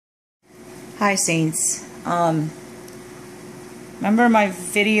Hi Saints. Remember my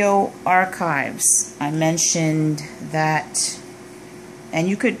video archives? I mentioned that, and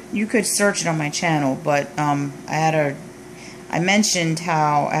you could search it on my channel, but I mentioned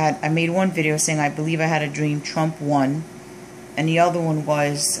how I made one video saying I believe I had a dream Trump won, and the other one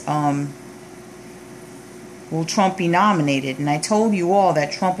was will Trump be nominated? And I told you all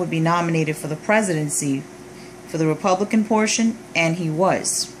that Trump would be nominated for the presidency for the Republican portion, and he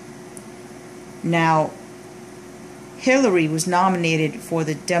was. Now, Hillary was nominated for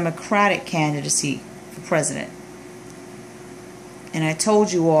the Democratic candidacy for president. And I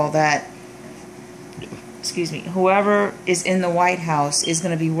told you all that, excuse me, whoever is in the White House is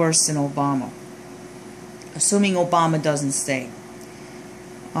going to be worse than Obama. Assuming Obama doesn't stay.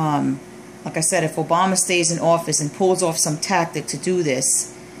 Like I said, if Obama stays in office and pulls off some tactic to do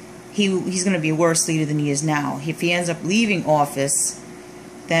this, he's going to be a worse leader than he is now. If he ends up leaving office,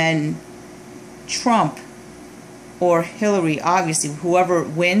 then Trump or Hillary, obviously, whoever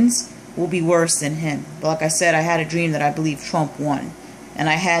wins, will be worse than him. But like I said, I had a dream that I believe Trump won. And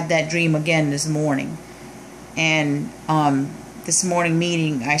I had that dream again this morning. And this morning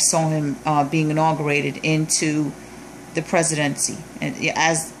meeting, I saw him being inaugurated into the presidency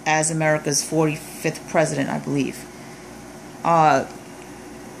as America's 45th president, I believe. What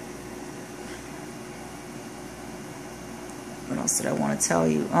else did I want to tell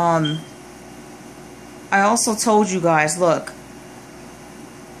you? I also told you guys, look,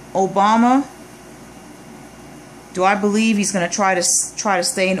 Obama, do I believe he's going to try to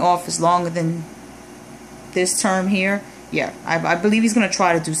stay in office longer than this term here? Yeah, I believe he's going to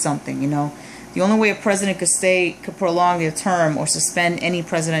try to do something, you know. The only way a president could prolong their term or suspend any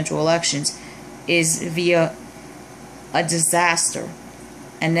presidential elections is via a disaster.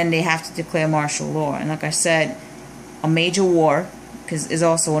 And then they have to declare martial law. And like I said, a major war is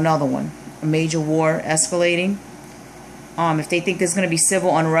also another one. A major war escalating. If they think there's going to be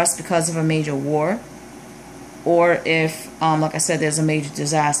civil unrest because of a major war, or if, like I said, there's a major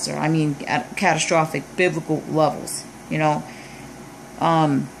disaster. I mean, at catastrophic biblical levels. You know,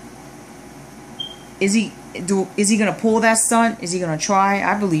 is he going to pull that stunt? Is he going to try?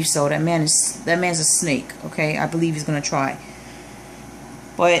 I believe so. That man's a snake. Okay, I believe he's going to try.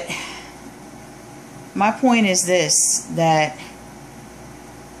 But my point is this: that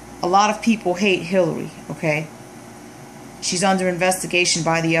a lot of people hate Hillary, okay? She's under investigation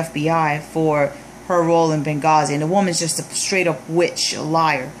by the FBI for her role in Benghazi. And the woman's just a straight-up witch, a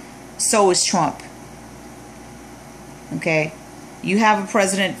liar. So is Trump. Okay? You have a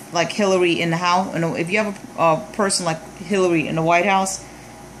president like Hillary in the House. And if you have a person like Hillary in the White House,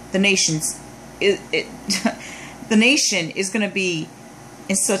 the nation is going to be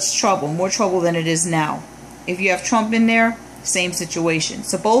in such trouble, more trouble than it is now. If you have Trump in there, same situation.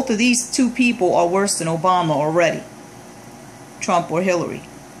 So both of these two people are worse than Obama already. Trump or Hillary.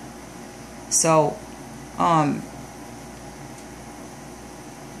 So,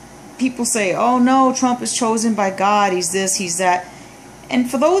 people say, oh no, Trump is chosen by God. He's this, he's that. And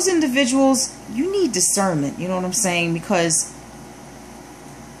for those individuals, you need discernment. You know what I'm saying? Because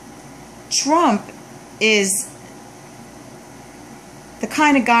Trump is the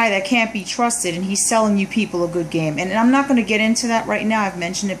kind of guy that can't be trusted, and he's selling you people a good game. And I'm not going to get into that right now. I've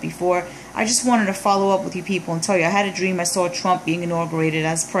mentioned it before. I just wanted to follow up with you people and tell you I had a dream. I saw Trump being inaugurated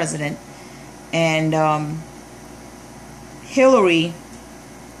as president. And Hillary,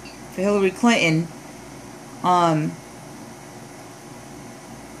 for Hillary Clinton, like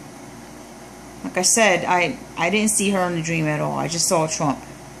I said, I didn't see her in the dream at all. I just saw Trump.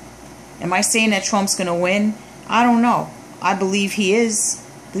 Am I saying that Trump's going to win? I don't know. I believe he is.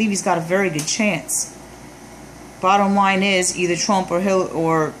 I believe he's got a very good chance. Bottom line is either Trump or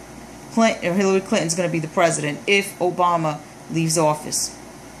Hillary Clinton's going to be the president if Obama leaves office.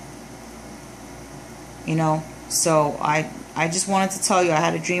 You know, so I just wanted to tell you I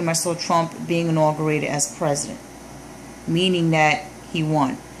had a dream. I saw Trump being inaugurated as president, meaning that he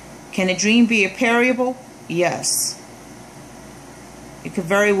won. Can a dream be a parable? Yes. It could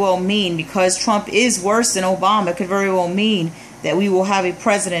very well mean, because Trump is worse than Obama, it could very well mean that we will have a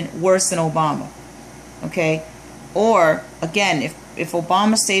president worse than Obama. Okay? Or, again, if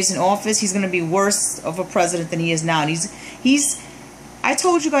Obama stays in office, he's going to be worse of a president than he is now. And I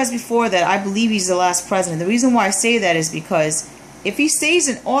told you guys before that I believe he's the last president. The reason why I say that is because if he stays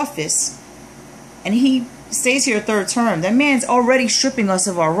in office and he stays here a third term, that man's already stripping us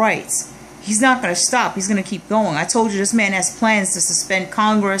of our rights. He's not going to stop. He's going to keep going. I told you this man has plans to suspend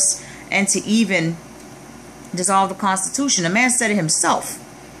Congress and to even dissolve the Constitution. The man said it himself.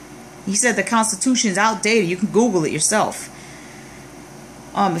 He said the Constitution is outdated. You can Google it yourself.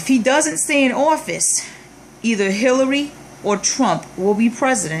 If he doesn't stay in office, either Hillary or Trump will be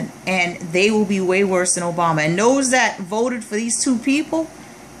president, and they will be way worse than Obama. And those that voted for these two people,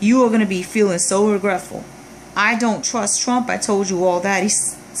 you are going to be feeling so regretful. I don't trust Trump. I told you all that. He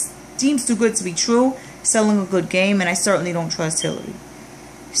seems too good to be true, selling a good game, and I certainly don't trust Hillary.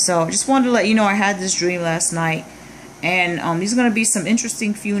 So I just wanted to let you know I had this dream last night. And these are going to be some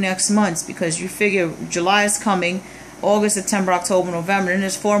interesting few next months, because you figure July is coming, August, September, October, November, and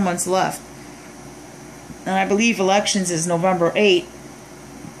there's 4 months left. And I believe elections is November 8th.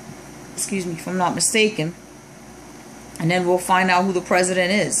 Excuse me, if I'm not mistaken. And then we'll find out who the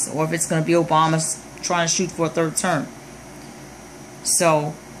president is, or if it's going to be Obama trying to shoot for a third term.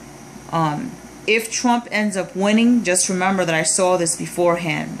 So, if Trump ends up winning, just remember that I saw this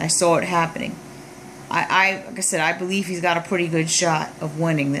beforehand. I saw it happening. Like I said, I believe he's got a pretty good shot of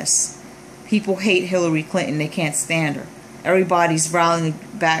winning this. People hate Hillary Clinton. They can't stand her. Everybody's rallying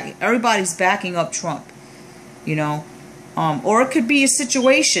back. Everybody's backing up Trump. You know, or it could be a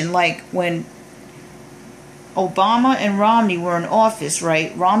situation like when Obama and Romney were in office,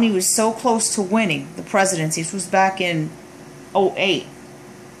 right? Romney was so close to winning the presidency. This was back in 2008.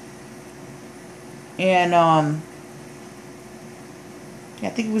 And yeah, I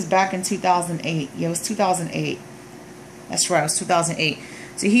think it was back in 2008. Yeah, it was 2008. That's right, it was 2008.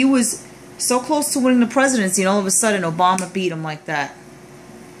 So he was so close to winning the presidency, and all of a sudden Obama beat him like that.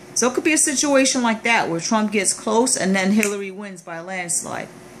 So it could be a situation like that where Trump gets close and then Hillary wins by a landslide.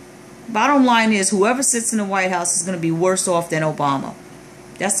 Bottom line is, whoever sits in the White House is going to be worse off than Obama.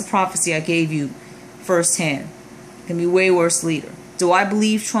 That's the prophecy I gave you firsthand. Going to be way worse leader. Do I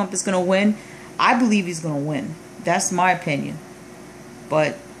believe Trump is going to win? I believe he's going to win. That's my opinion.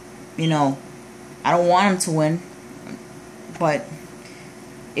 But, you know, I don't want him to win. But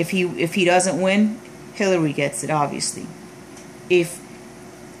if he doesn't win, Hillary gets it, obviously. If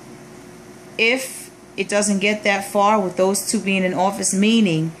it doesn't get that far with those two being in office,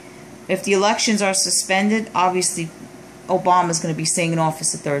 meaning if the elections are suspended, obviously Obama's going to be staying in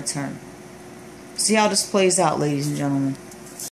office a third term. See how this plays out, ladies and gentlemen.